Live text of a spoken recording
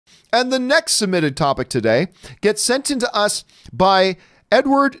And the next submitted topic today gets sent into us by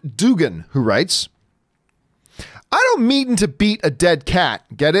Edward Dugan, who writes, I don't mean to beat a dead cat.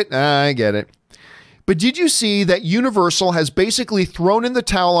 Get it? I get it. But did you see that Universal has basically thrown in the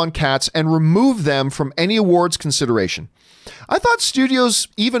towel on Cats and removed them from any awards consideration? I thought studios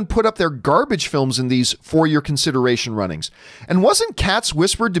even put up their garbage films in these for-your consideration runnings. And wasn't Cats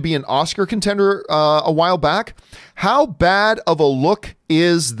whispered to be an Oscar contender a while back? How bad of a look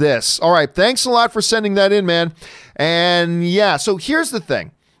is this? All right, thanks a lot for sending that in, man. And yeah, so here's the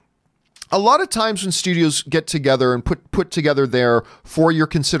thing. A lot of times when studios get together and put together their for-your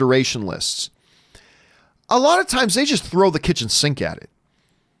consideration lists, a lot of times they just throw the kitchen sink at it.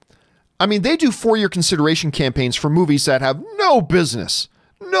 I mean, they do for-your consideration campaigns for movies that have no business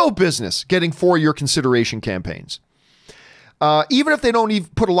getting for-your consideration campaigns. Even if they don't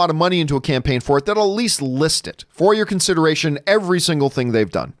even put a lot of money into a campaign for it, they'll at least list it for your consideration, every single thing they've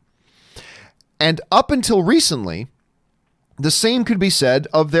done. And up until recently, the same could be said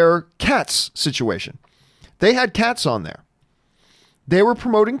of their Cats situation. They had Cats on there. They were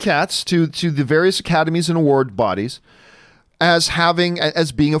promoting Cats to the various academies and award bodies as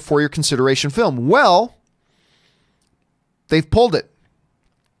being a for-your consideration film. Well, they've pulled it.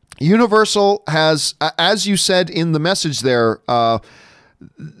 Universal has, as you said in the message there,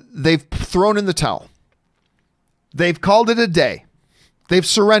 they've thrown in the towel. They've called it a day. They've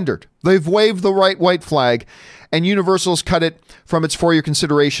surrendered. They've waved the white flag, and Universal's cut it from its for-your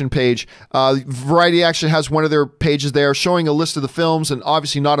consideration page. Variety actually has one of their pages there showing a list of the films, and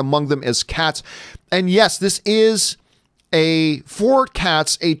obviously not among them is Cats. And yes, this is for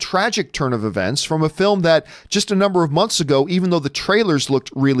Cats, a tragic turn of events from a film that just a number of months ago, even though the trailers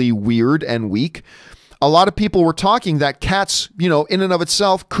looked really weird and weak, a lot of people were talking that Cats, in and of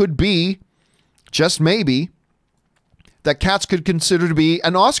itself could be, just maybe, that Cats could consider to be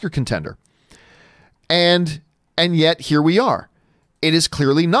an Oscar contender. And yet here we are. It is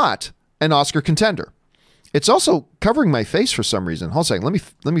clearly not an Oscar contender. It's also covering my face for some reason. Hold on a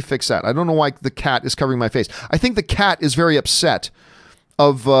second. Let me fix that. I don't know why the cat is covering my face. I think the cat is very upset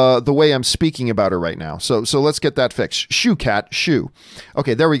of the way I'm speaking about her right now. So let's get that fixed. Shoo, cat, shoo.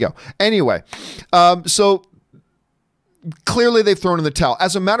 Okay, there we go. Anyway, so clearly they've thrown in the towel.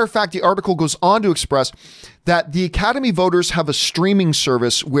 As a matter of fact, the article goes on to express that the Academy voters have a streaming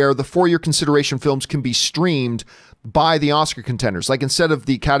service where the for-your consideration films can be streamed by the Oscar contenders. Like instead of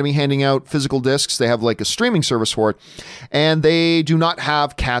the Academy handing out physical discs, they have like a streaming service for it, and they do not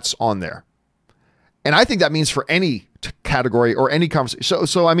have Cats on there. And I think that means for any category or any conversation.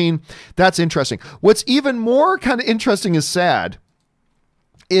 So I mean, that's interesting. What's even more kind of interesting is sad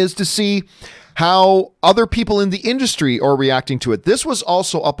is to see how other people in the industry are reacting to it. This was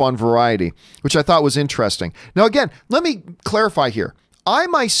also up on Variety, which I thought was interesting. Now, again, let me clarify here. I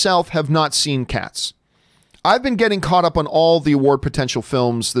myself have not seen Cats. I've been getting caught up on all the award potential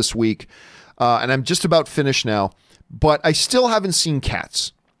films this week, and I'm just about finished now, but I still haven't seen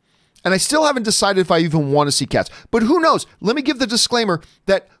Cats. And I still haven't decided if I even want to see Cats. But who knows? Let me give the disclaimer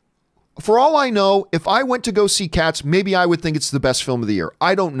that for all I know, if I went to go see Cats, maybe I would think it's the best film of the year.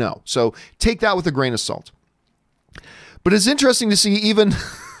 I don't know. So take that with a grain of salt. But it's interesting to see even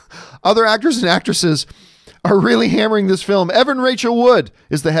other actors and actresses are really hammering this film. Evan Rachel Wood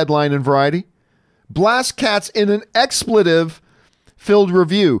is the headline in Variety. Blast Cats in an expletive-filled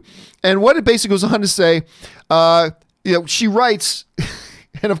review. And what it basically goes on to say, she writes,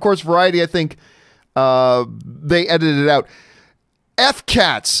 and of course Variety, I think they edited it out, F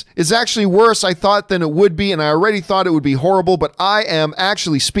Cats is actually worse, I thought, than it would be, and I already thought it would be horrible, but I am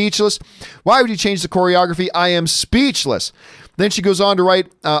actually speechless. Why would you change the choreography? I am speechless. Then she goes on to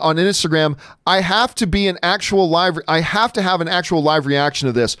write on Instagram, I have to have an actual live reaction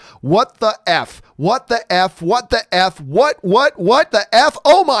to this. What the F? What the F? What the F? What the F?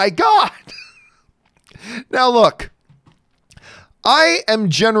 Oh my God. Now look, I am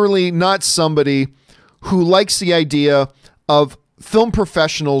generally not somebody who likes the idea of film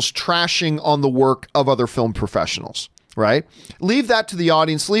professionals trashing on the work of other film professionals, right? Leave that to the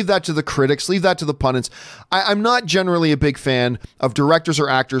audience, leave that to the critics, leave that to the pundits. I'm not generally a big fan of directors or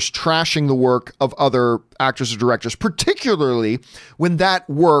actors trashing the work of other actors or directors, particularly when that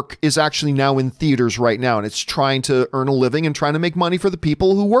work is actually now in theaters right now and it's trying to earn a living and trying to make money for the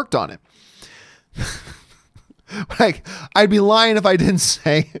people who worked on it. Like, I'd be lying if I didn't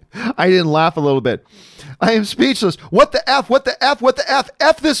say, I didn't laugh a little bit. I am speechless. What the F? What the F? What the F?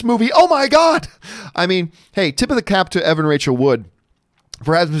 F this movie. Oh my God. I mean, hey, tip of the cap to Evan Rachel Wood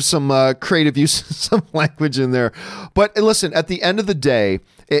for having some creative use, some language in there. But listen, at the end of the day,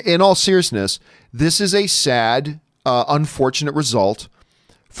 in all seriousness, this is a sad, unfortunate result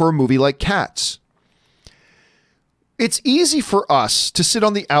for a movie like Cats. It's easy for us to sit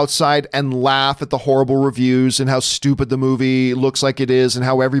on the outside and laugh at the horrible reviews and how stupid the movie looks like it is and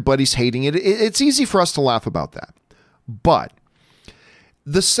how everybody's hating it. It's easy for us to laugh about that. But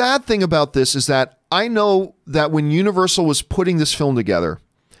the sad thing about this is that I know that when Universal was putting this film together,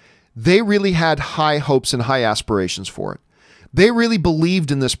 they really had high hopes and high aspirations for it. They really believed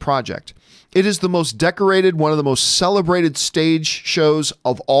in this project. It is the most decorated, one of the most celebrated stage shows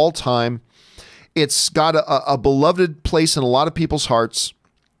of all time. It's got a beloved place in a lot of people's hearts.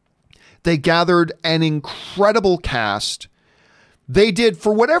 They gathered an incredible cast. They did,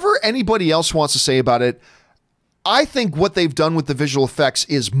 for whatever anybody else wants to say about it, I think what they've done with the visual effects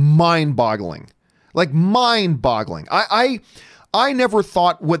is mind-boggling. Like mind-boggling. I never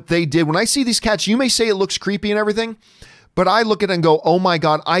thought what they did. When I see these cats, you may say it looks creepy and everything, but I look at it and go, oh my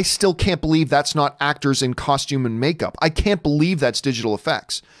God, I still can't believe that's not actors in costume and makeup. I can't believe that's digital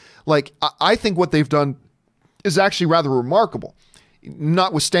effects. Like, I think what they've done is actually rather remarkable,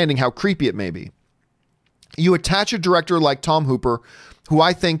 notwithstanding how creepy it may be. You attach a director like Tom Hooper, who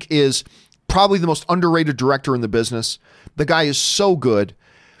I think is probably the most underrated director in the business. The guy is so good.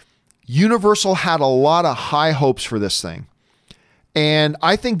 Universal had a lot of high hopes for this thing. And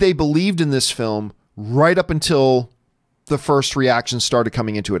I think they believed in this film right up until the first reactions started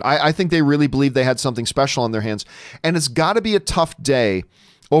coming into it. I think they really believed they had something special on their hands. And it's got to be a tough day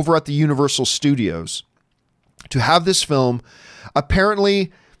over at the Universal Studios to have this film.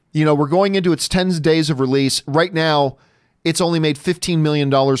 Apparently, you know, we're going into its 10 days of release. Right now, it's only made $15 million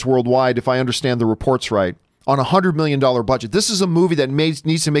worldwide, if I understand the reports right, on a $100 million budget. This is a movie that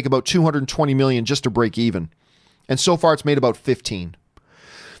needs to make about $220 million just to break even. And so far, it's made about 15.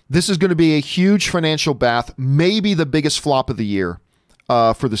 This is going to be a huge financial bath, maybe the biggest flop of the year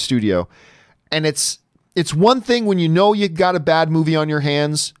for the studio. And it's one thing when you know you got a bad movie on your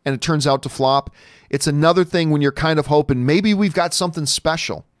hands and it turns out to flop. It's another thing when you're kind of hoping maybe we've got something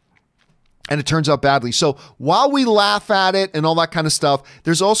special and it turns out badly. So while we laugh at it and all that kind of stuff,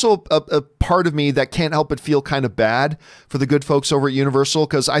 there's also a part of me that can't help but feel kind of bad for the good folks over at Universal,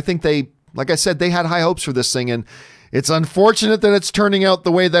 because I think they, like I said, they had high hopes for this thing, and it's unfortunate that it's turning out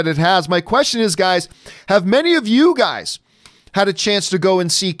the way that it has. My question is, guys, have many of you guys had a chance to go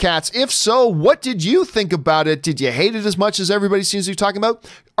and see Cats? If so, what did you think about it? Did you hate it as much as everybody seems to be talking about?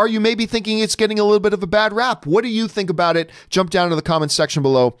 Are you maybe thinking it's getting a little bit of a bad rap? What do you think about it? Jump down to the comments section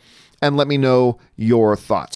below and let me know your thoughts.